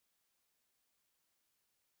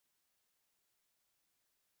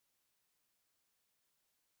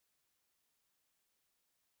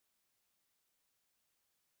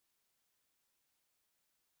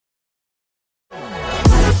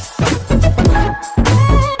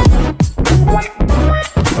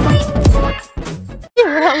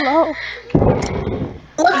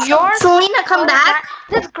Selena, come back.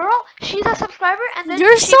 This girl, she's a subscriber, and then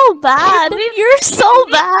You're so bad. You're so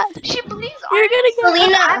bad. She believes You're gonna get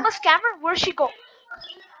Selena. I'm a scammer. Where'd she go?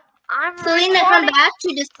 Selena, come back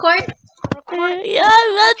to Discord. Yeah,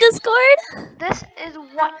 I'm on Discord. This is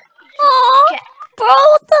what Aww, get. bro,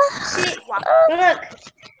 what the? Look.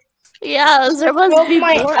 Yeah, there must be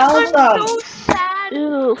my more. I'm so sad.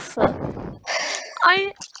 Oof.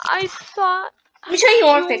 I thought. Let me show you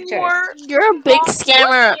more pictures. You're a big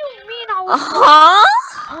scammer. What do you mean I was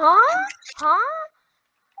Huh?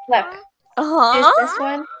 Look. Is this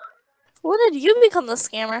one? When did you become the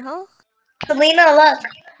scammer, huh? Selena, look.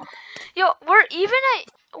 Yo, we're even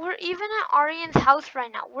at Arian's house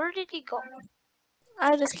right now. Where did he go?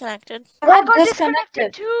 I disconnected. I got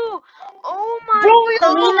disconnected too. Oh my god.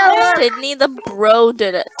 Selena, Sydney the bro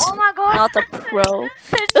did it. Oh my god. Not the pro.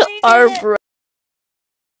 Sydney Our did it. bro.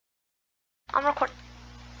 I'm recording.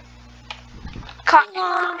 Cut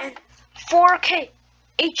in 4K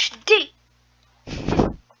HD.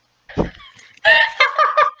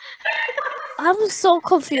 I'm so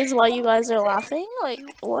confused why you guys are laughing. Like,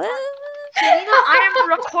 what? Selena, I am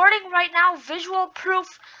recording right now visual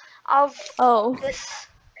proof of this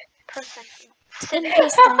person.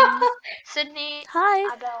 Interesting. Sydney.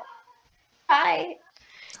 Hi. Abel. Hi.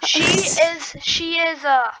 She is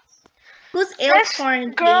Who's this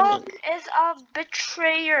Airborne girl Gaming? is a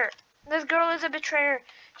betrayer. This girl is a betrayer.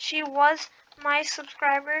 She was my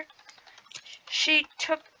subscriber. She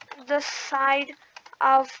took the side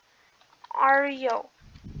of Ario.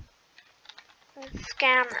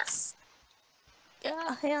 Scammer.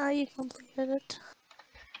 Yeah, you completed it.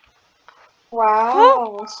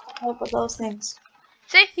 Wow. What's up with those things?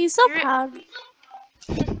 See? He's so proud.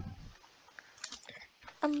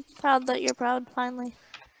 I'm proud that you're proud, finally.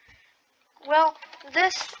 Well,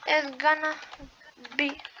 this is gonna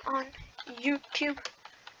be on YouTube.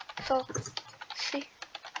 So, see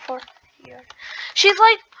for your. She's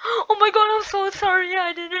like, oh my god, I'm so sorry.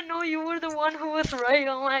 I didn't know you were the one who was right.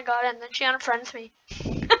 Oh my god. And then she unfriends me.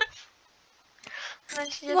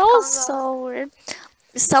 That was so weird.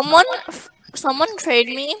 Someone trade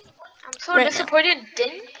me. I'm so disappointed.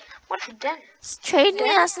 Din? What's Din? Trade me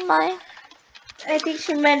as my. I think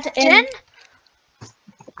she meant in. Din?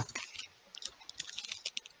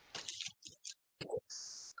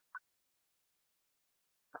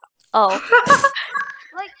 Oh.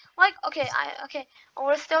 Okay,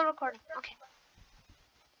 we're still recording. Okay.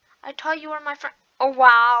 I thought you were my friend. Oh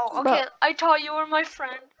wow. Okay, I thought you were my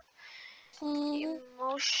friend.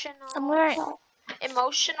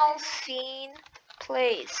 Emotional scene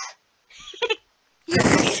plays.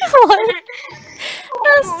 What?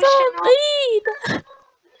 That's so mean.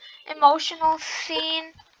 Emotional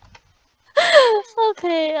scene.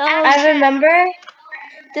 Okay. I remember.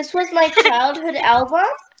 This was my childhood album.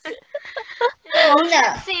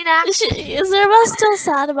 Emotional scene action. Is Zerba still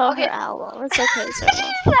sad about her album? It's okay, Zerba.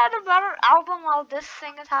 She's sad about her album while this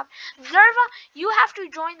thing is happening. Zerba, you have to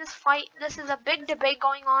join this fight. This is a big debate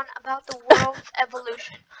going on about the world's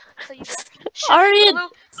evolution. So you Arian,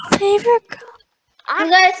 favorite girl. You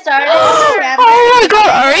guys started. Oh my god,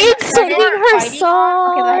 Arian's taking her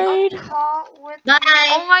side.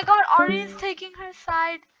 Oh my god, Arian's taking her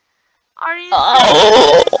side. Arian's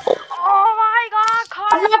oh my god,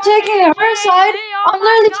 I'm not taking her side. I'm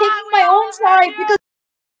literally taking my own side because.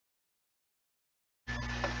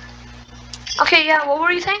 Okay, yeah, what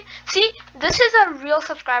were you saying? See, this is a real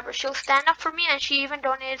subscriber. She'll stand up for me, and she even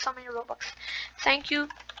donated so many Robux. Thank you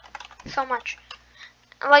so much.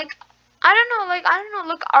 Like, I don't know,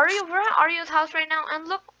 look, Ario, we're at Ario's house right now, and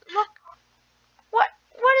look, what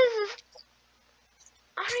is this?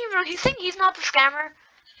 I don't even know, he's saying he's not the scammer.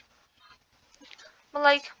 But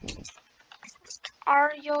like,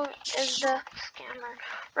 Ario is the scammer,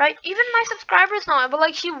 right? Even my subscribers know it, but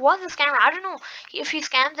like, he was a scammer. I don't know if he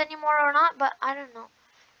scams anymore or not, but I don't know.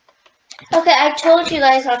 Okay, I told you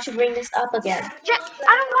guys not to bring this up again. Yeah,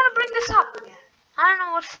 I don't want to bring this up. I don't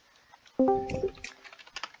know what's...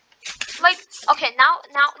 Like, okay, now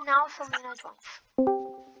Selena joins.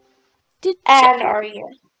 And Ario.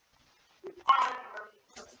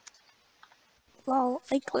 Well,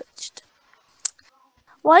 I glitched.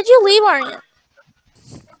 Why'd you leave, Arian?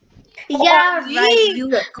 Yeah, right. You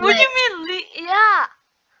what do you mean, yeah.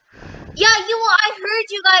 Yeah, I heard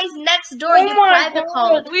you guys next door. You private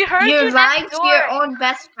called. We heard you lied next to door. your own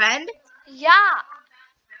best friend. Yeah.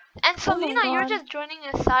 And Selena, you're just joining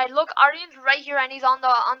his side. Look, Arian's right here, and he's on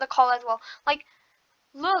the call as well. Like,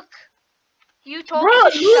 look, you told me to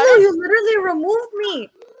shut up. You literally removed me.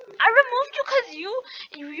 I removed you because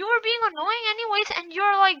you were being annoying anyways, and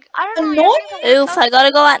you're like, I don't know. Annoying? Oof, I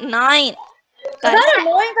gotta go at 9. guys. that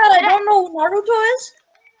annoying that I don't know who Naruto is?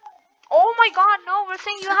 Oh my god, no, we're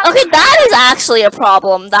saying you have Okay, to that is actually a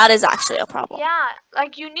problem. That is actually a problem. Yeah,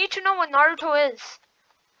 like you need to know what Naruto is.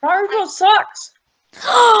 Naruto sucks.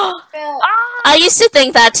 Ah! I used to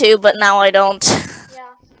think that too, but now I don't. Yeah.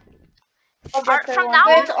 I'll get there From one now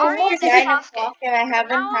day. on, It's Aryan almost is 9 Sasuke. o'clock and I From haven't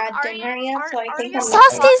now on, had dinner yet, so I think I'm Aryan is gonna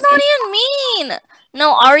Sasuke's not even mean.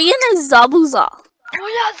 No, Aryan is Zabuza. Oh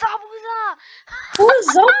yeah, Zabuza! Who is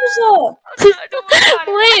Zabuza? Don't worry about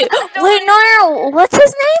it. Wait, Don't wait, worry. no. What's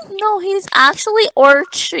his name? No, he's actually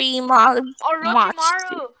Orochimaru.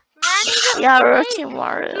 Orochimaru. Man, he's a Yeah, snake.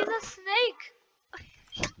 Orochimaru. He's a snake.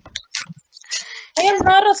 I am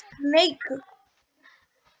not a snake.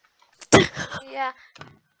 Yeah.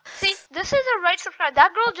 See, this is a right subscribe.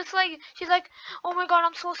 That girl just like she's like, oh my god,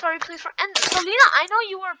 I'm so sorry, please. And Selena, I know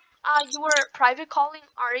you were private calling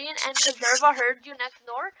Aryan, and Preserva heard you next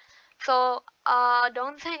door. So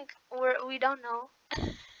don't think we don't know.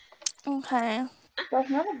 Okay. That's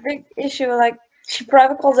not a big issue. Like, she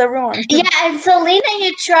private calls everyone. Yeah, and Selena,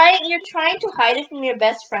 you're trying to hide it from your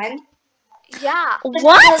best friend. Yeah.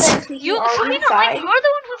 What? You, Selena, like you're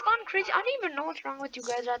the one who's gone crazy. I don't even know what's wrong with you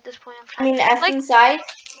guys at this point. I mean, Essence side.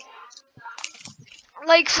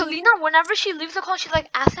 Like Selena, whenever she leaves the call, she's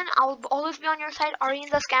like, Asen, I'll always be on your side.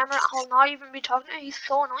 Aryan's a scammer. I'll not even be talking to him. He's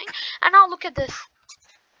so annoying. And now look at this.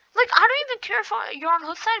 Like, I don't even care if you're on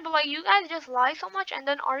his side, but like, you guys just lie so much, and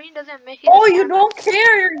then Aryan doesn't admit he's Oh, a you scammer. don't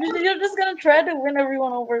care. You're just gonna try to win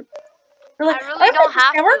everyone over. You're like, I really I'm don't not a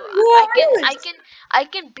have to. scammer. You are. I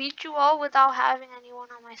can beat you all without having anyone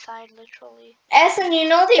on my side, literally. Essen, you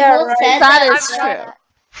know they Yeah, both right. said That that. is I've done true. that.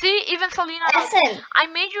 See, even Selena knows. Essen, I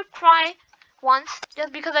made you cry once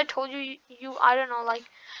just because I told you I don't know, like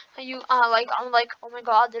you like I'm like, oh my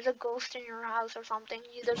god, there's a ghost in your house or something.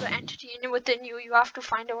 There's an entity within you. You have to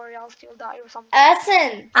find it or else you'll die or something.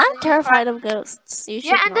 Essen. I'm terrified of ghosts. You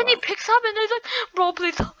should Yeah, and know then he that. picks up and he's like, bro,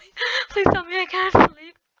 please tell me, I can't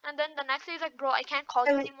sleep. And then the next day he's like, bro, I can't call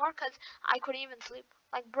you anymore because I couldn't even sleep.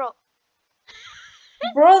 Like, bro.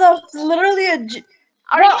 Bro, that was literally a.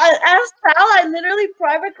 Bro, I asked Sal. I literally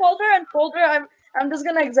private called her and told her I'm just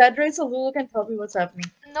gonna exaggerate so Lulu can tell me what's happening.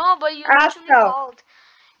 No, but you Ask literally Sal. called.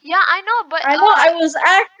 Yeah, I know, but I know I was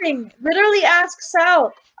acting. Literally ask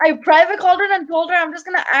Sal. I private called her and told her I'm just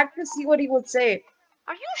gonna act to see what he would say.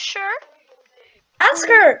 are you sure? Ask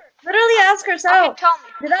her. Literally ask her, Sal. Okay, tell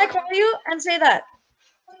me. Did I call you and say that?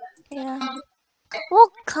 Yeah.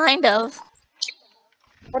 Well, kind of.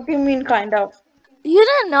 What do you mean, kind of? You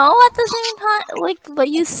didn't know at the same time, like, but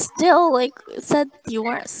you still like said you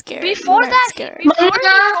weren't scared. Before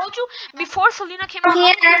Mama. Before Selena came out,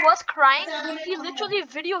 Here. he was crying. He literally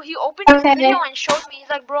he opened his video and showed me. He's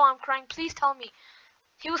like, bro, I'm crying. Please tell me.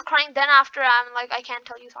 He was crying. Then after, I'm like, I can't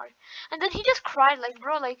tell you, sorry. And then he just cried, like,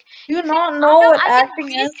 bro, like. Do you not know what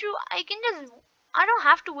acting is? I don't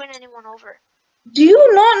have to win anyone over. Do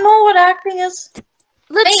you not know what acting is?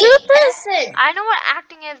 The truth is, Essen. I know what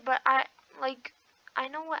acting is, but I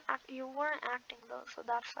know what you weren't acting though, so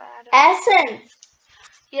that's why I don't. Essen.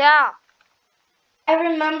 Yeah. I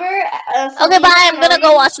remember. okay, bye. I'm gonna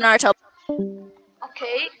go watch Naruto.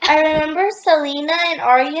 Okay. I remember Selena and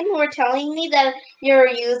Aryan who were telling me that you're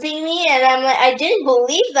using me, and I'm like, I didn't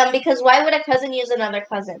believe them because why would a cousin use another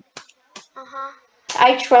cousin?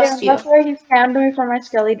 I trust you. That's why he scammed me for my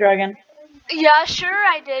Skelly Dragon. Yeah, sure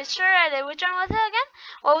I did. Which one was it again?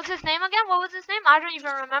 What was his name again? What was his name? I don't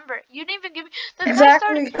even remember. You didn't even give me.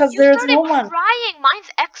 Exactly, because there's no one. Crying. Mine's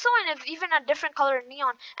EXO and it's even a different color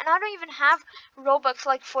neon. And I don't even have Robux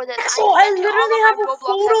like for this. So I literally have a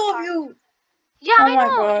photo of you. Yeah, Oh I my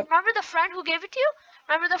know. God. Remember the friend who gave it to you?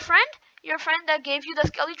 Remember the friend? Your friend that gave you the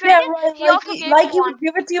Skelly Dragon? Yeah, right. He also gave Like you he one. would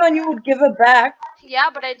give it to you and you would give it back. Yeah,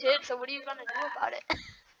 but I did. So what are you gonna do about it?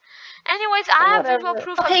 Anyways, I have visual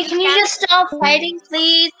proof of Okay, you can you just stop fighting,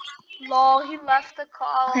 please? Lol, he left the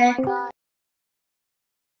call. Okay. Oh my god.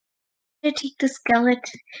 I'm gonna take the skeleton.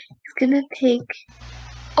 It's gonna take.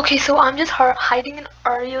 Okay, so I'm just hiding in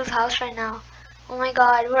Ario's house right now. Oh my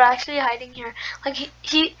god, we're actually hiding here. Like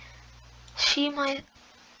she might.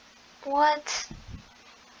 What?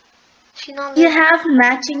 She not. You have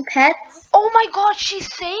matching pets? Oh my god,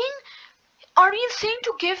 she's saying. Are you saying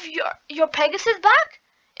to give your Pegasus back?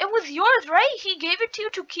 It was yours, right? He gave it to you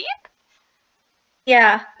to keep?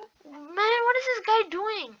 Yeah. Man, what is this guy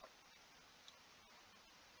doing?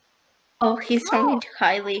 Oh, he's talking to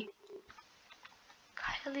Kylie.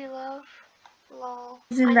 Kylie love. Lol.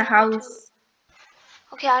 He's in the house.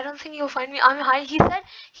 Okay, I don't think you'll find me. I'm hiding. He said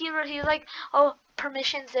he's like, oh,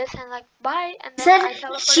 permissions this and like bye, and then I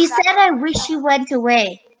teleported She back. said, I wish you went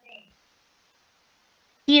away.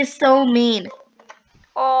 He is so mean.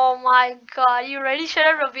 Oh my god, you ready? Should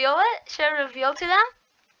I reveal it? Should I reveal to them?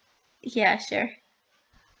 Yeah, sure.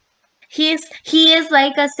 He is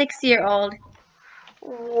like a 6-year-old.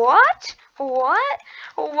 What? What?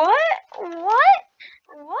 What? What?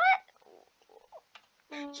 What?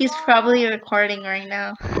 He's probably recording right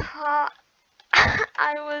now.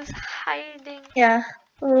 I was hiding Yeah.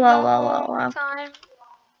 the Lol, lol, lol, whole lol. time.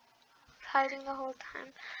 Hiding the whole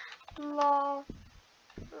time. Lol.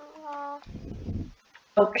 Lol.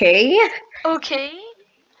 Okay. Okay.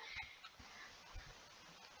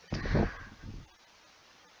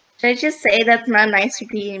 Should I just say that's not nice to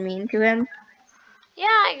be mean to him? Yeah,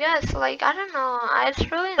 I guess. Like, I don't know.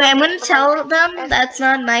 It's really Wait, I'm nothing, gonna but, tell like, them that's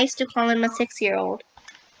not nice to call him a 6-year-old.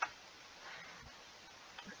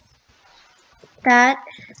 That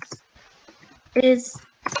is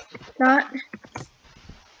not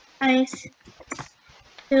nice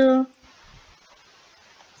to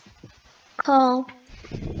call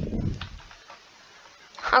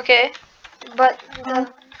Okay. But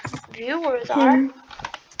the viewers are. him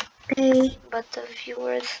a But the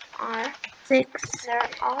viewers are. 6-year-old. They're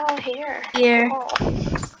all here.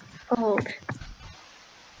 Oh.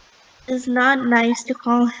 It's not nice to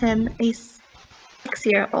call him a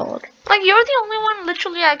 6-year-old. Like, you're the only one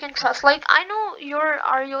literally I can trust. Like, I know you're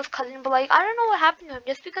Ario's cousin, but, like, I don't know what happened to him.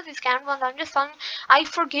 Just because he scammed once, I'm just telling, I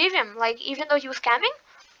forgave him, like, even though he was scamming.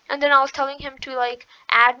 And then I was telling him to, like,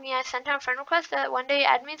 add me. I sent him a friend request that one day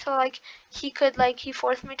add me, so, like, he could, like, he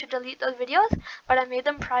forced me to delete those videos, but I made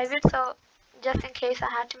them private, so just in case I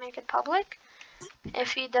had to make it public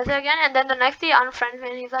if he does it again. And then the next day I unfriended me,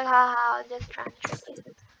 and he's like, haha, I was just trying to trick you.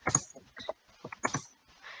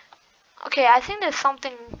 Okay, I think there's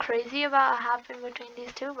something crazy about happened between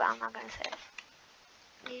these two, but I'm not gonna say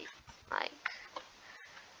it. Like,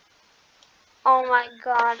 oh my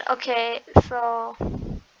god. Okay, so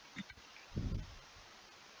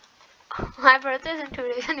my birthday's in 2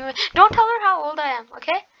 days anyway. Don't tell her how old I am,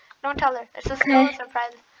 okay? Don't tell her. It's still a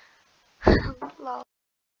surprise. Lol.